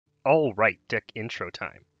Alright, deck intro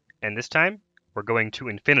time. And this time, we're going to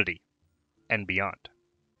infinity and beyond.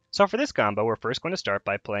 So for this combo, we're first going to start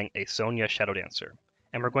by playing a Sonya Shadowdancer.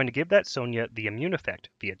 And we're going to give that Sonya the immune effect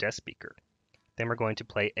via Deathspeaker. Then we're going to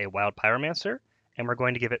play a wild Pyromancer, and we're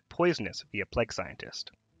going to give it poisonous via Plague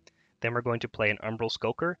Scientist. Then we're going to play an Umbral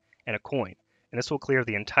Skulker and a coin, and this will clear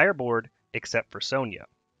the entire board except for Sonya.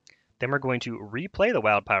 Then we're going to replay the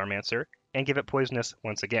wild Pyromancer and give it poisonous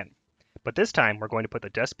once again. But this time, we're going to put the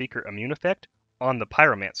Deathspeaker immune effect on the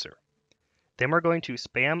Pyromancer. Then we're going to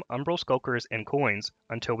spam Umbral Skulkers and coins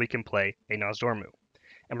until we can play a Nozdormu.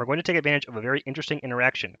 And we're going to take advantage of a very interesting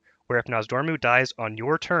interaction, where if Nozdormu dies on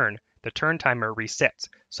your turn, the turn timer resets,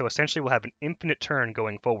 so essentially we'll have an infinite turn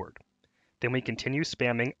going forward. Then we continue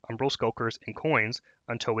spamming Umbral Skulkers and coins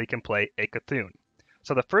until we can play a Cthulhu.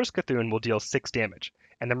 So the first Cthulhu will deal 6 damage,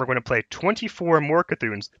 and then we're going to play 24 more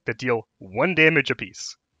Cthulhus that deal 1 damage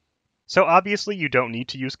apiece. So obviously you don't need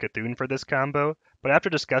to use Cthulhu for this combo, but after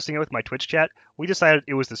discussing it with my Twitch chat, we decided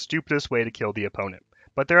it was the stupidest way to kill the opponent.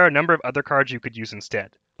 But there are a number of other cards you could use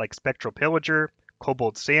instead, like Spectral Pillager,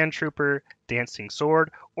 Kobold Sand Trooper, Dancing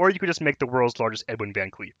Sword, or you could just make the world's largest Edwin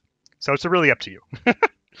Van Cleef. So it's really up to you.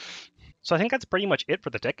 So I think that's pretty much it for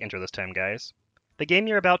the deck intro this time, guys. The game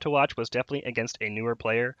you're about to watch was definitely against a newer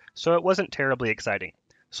player, so it wasn't terribly exciting.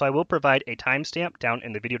 So I will provide a timestamp down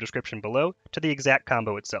in the video description below to the exact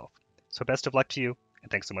combo itself. So best of luck to you,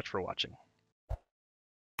 and thanks so much for watching.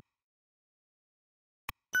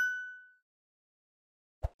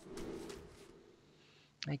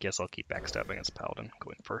 I guess I'll keep backstabbing as Paladin,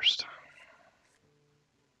 going first.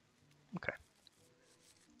 Okay.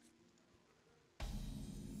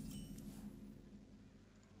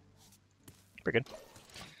 Pretty good.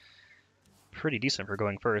 Pretty decent for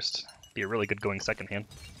going first. Be a really good going second hand.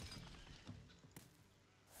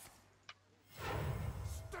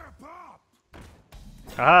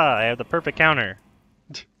 Ah, I have the perfect counter.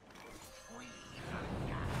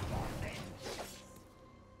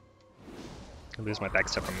 I lose my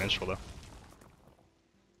backstep from Minstrel though.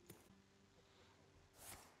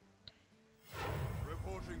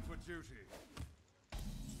 Reporting for duty.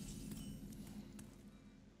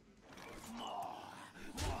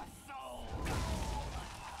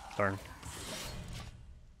 Darn.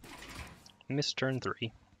 Missed turn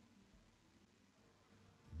 3.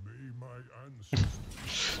 May my ancestors.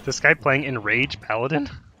 This guy playing Enrage Paladin?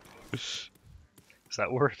 Is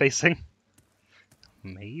that what we're facing?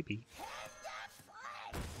 Maybe.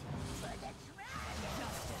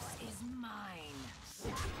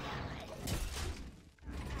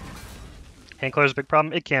 Hand Clear's a big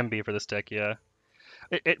problem? It can be for this deck, yeah.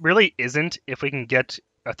 It really isn't if we can get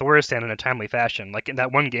a Thoristan in a timely fashion. Like in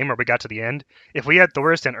that one game where we got to the end, if we had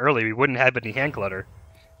Thoristan early, we wouldn't have any hand clutter.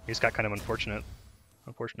 We just got kind of unfortunate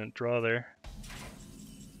draw there.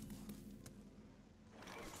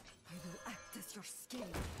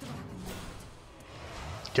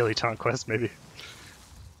 Dilettante Quest, maybe.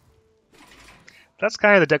 That's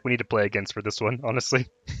kind of the deck we need to play against for this one, honestly.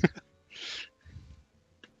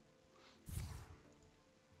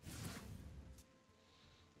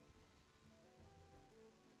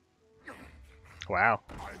 Wow.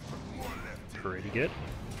 Pretty good.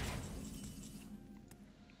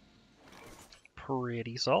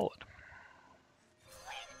 Pretty solid.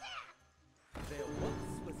 There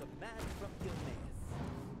once was a man from Gilneas.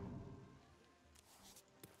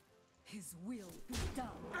 His will be done.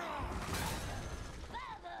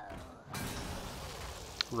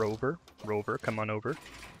 Rover, come on over.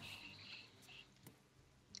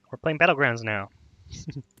 We're playing Battlegrounds now.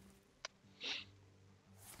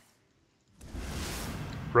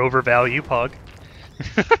 Rover value, Pog.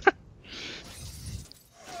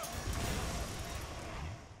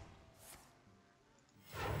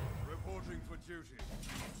 Reporting for duty.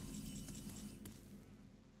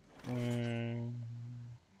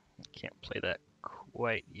 Can't play that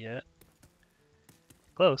quite yet.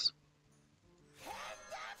 Close.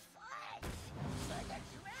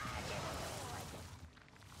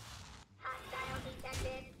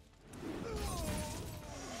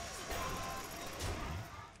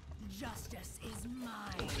 Justice is mine.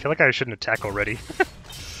 I feel like I shouldn't attack already.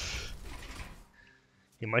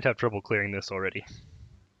 You might have trouble clearing this already.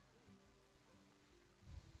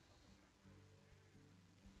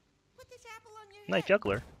 Put this apple on your Knife head.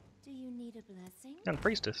 Juggler Do you need a blessing? and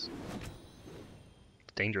Priestess.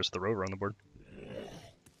 It's dangerous with the Rover on the board.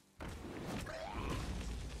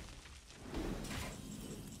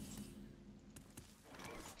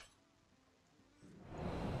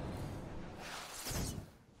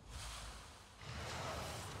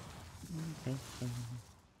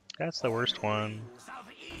 That's the worst one.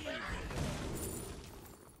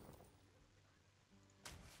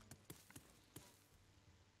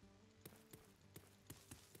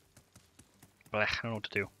 Ugh, I don't know what to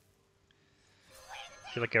do.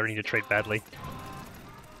 I feel like I already need to trade badly.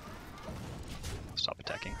 I'll stop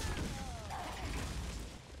attacking.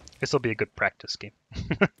 This will be a good practice game.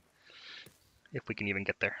 If we can even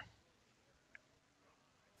get there.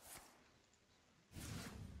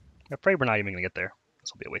 I'm afraid we're not even going to get there.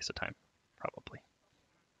 This will be a waste of time. Probably.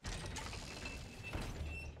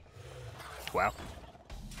 Wow.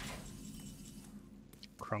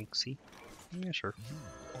 Crunksy. Yeah, sure.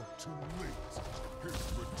 Let's do...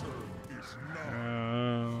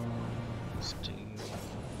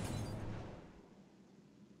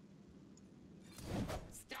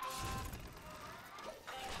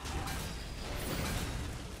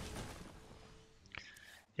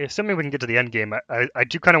 Yeah, assuming we can get to the end game, I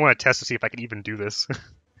do kind of want to test to see if I can even do this.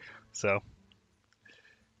 So,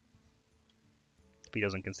 if he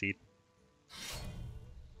doesn't concede.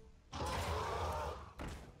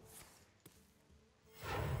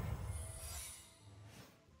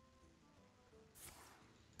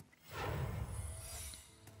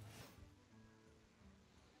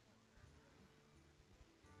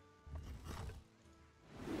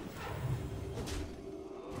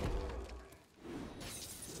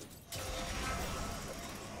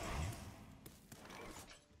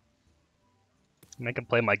 And I can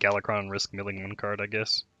play my Galakrond and risk milling one card, I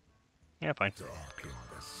guess. Yeah, fine.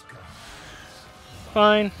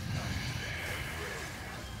 Fine.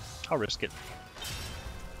 I'll risk it.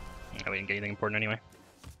 We didn't get anything important anyway.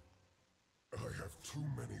 I have too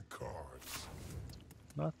many cards.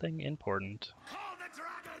 Nothing important. Call the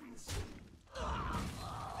dragons!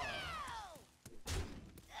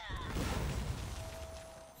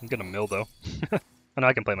 I'm gonna mill though. Oh no,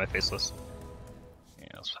 I can play my faceless. Yeah,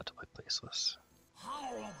 I'll just have to play faceless.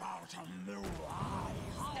 How about a new eye?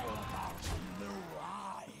 How about a new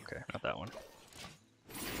eye? Okay, not that one.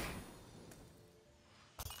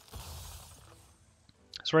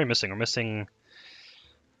 So what are we missing? We're missing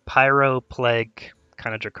Pyro, Plague,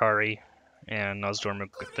 kind of Drakari, and Nozdormu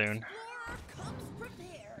Cthulhu.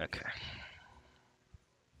 Okay.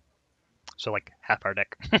 So like half our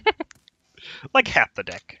deck. Like half the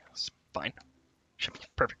deck. It's fine. Should be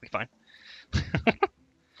perfectly fine.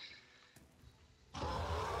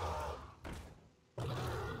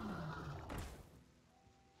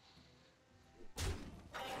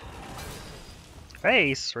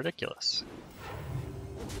 Face, ridiculous.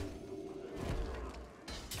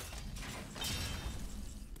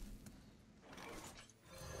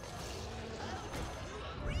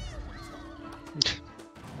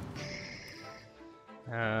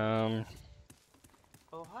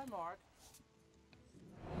 Oh, hi, Mark.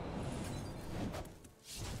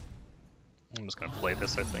 I'm just gonna play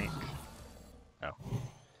this, I think. Oh.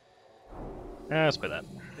 Let's play that.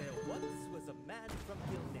 There once was a man from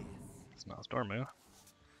Gilneas. It's Nozdormu.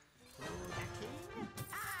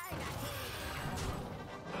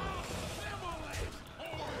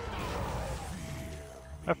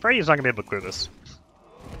 I'm afraid he's not gonna be able to clear this.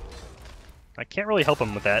 I can't really help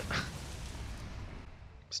him with that.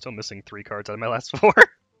 Still missing 3 cards out of my last 4.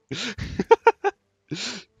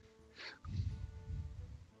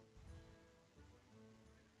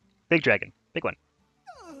 Big dragon. Big one.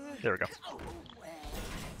 There we go.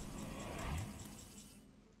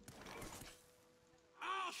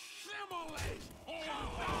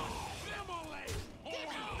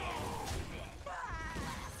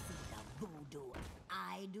 Voodoo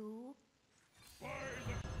I do.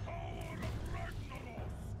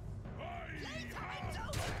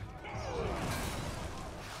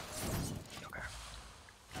 Okay.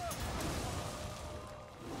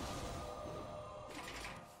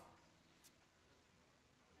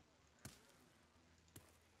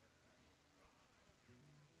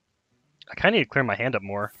 I kind of need to clear my hand up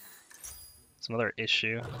more. It's another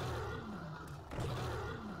issue.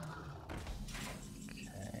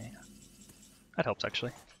 Okay. That helps,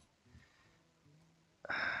 actually.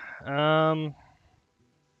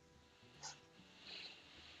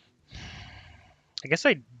 I guess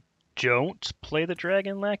I don't play the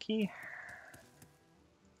Dragon Lackey.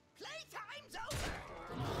 Playtime's over.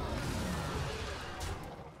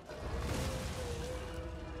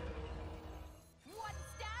 One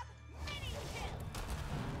stab, many kill.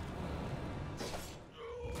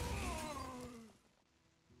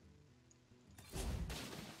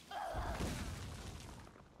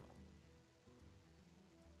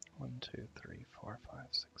 One, two, three, 4, 5,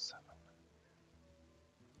 6, 7.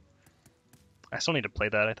 I still need to play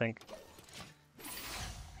that, I think.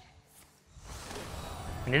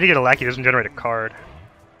 I need to get a Lackey that doesn't generate a card.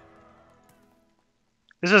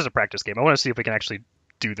 This is a practice game. I want to see if we can actually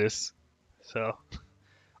do this. So,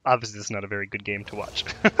 obviously this is not a very good game to watch.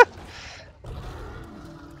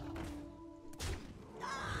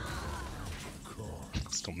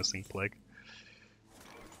 Still missing Plague.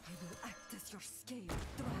 I will act as your scale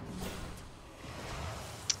dragon.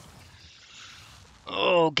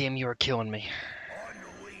 Oh, game, you are killing me. On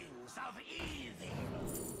wings of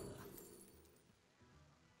evil.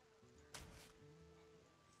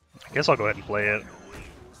 I guess I'll go ahead and play it.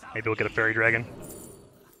 Maybe we'll get a fairy dragon.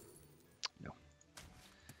 No.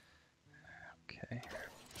 Okay.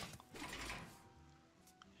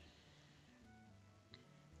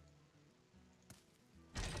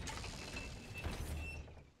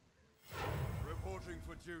 Reporting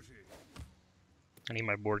for duty. I need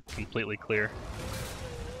my board completely clear.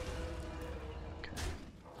 Okay.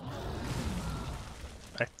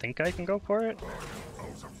 I think I can go for it.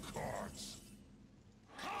 Out of cards.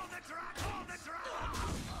 Call the drag! Call the drag!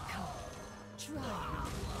 Try.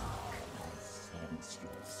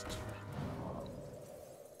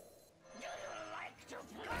 Like to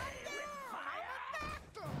play with fire?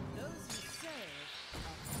 Those who serve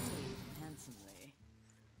are paid handsomely.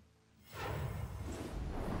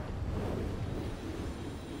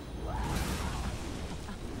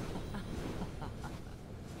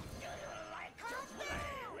 Like to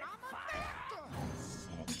play with fire? Those who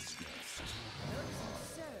serve are paid handsomely. Those who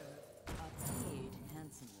serve are paid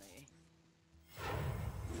handsomely.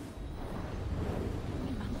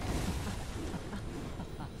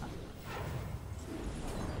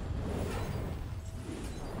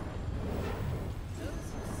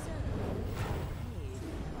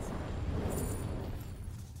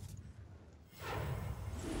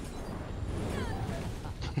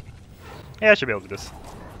 Yeah, I should be able to do this.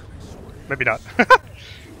 Maybe not.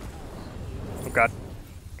 Oh god.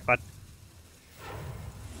 Come on.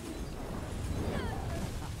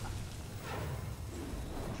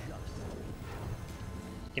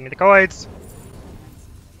 Give me the coins!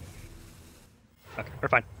 Okay, we're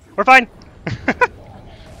fine. We're fine!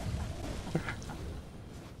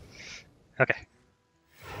 Okay.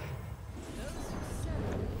 Those who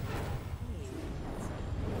serve are paid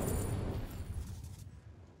handsomely.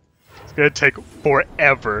 It's gonna take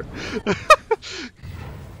forever. Those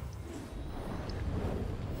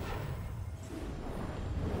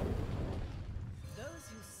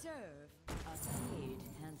who serve are paid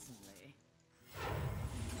handsomely.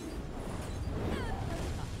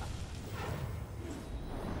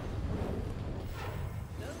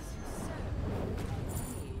 Those who serve are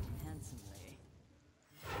paid handsomely.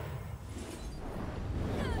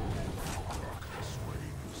 Darkness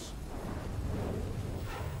wanes.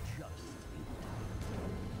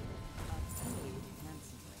 Are paid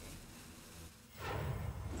handsomely.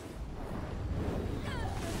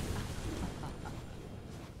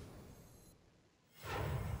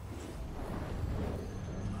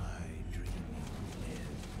 My dream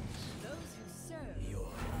ends. Those who serve Your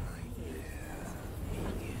are paid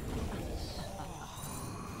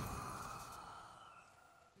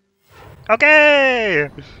Okay!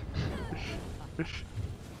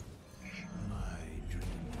 My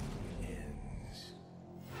dream ends.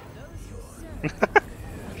 Those who serve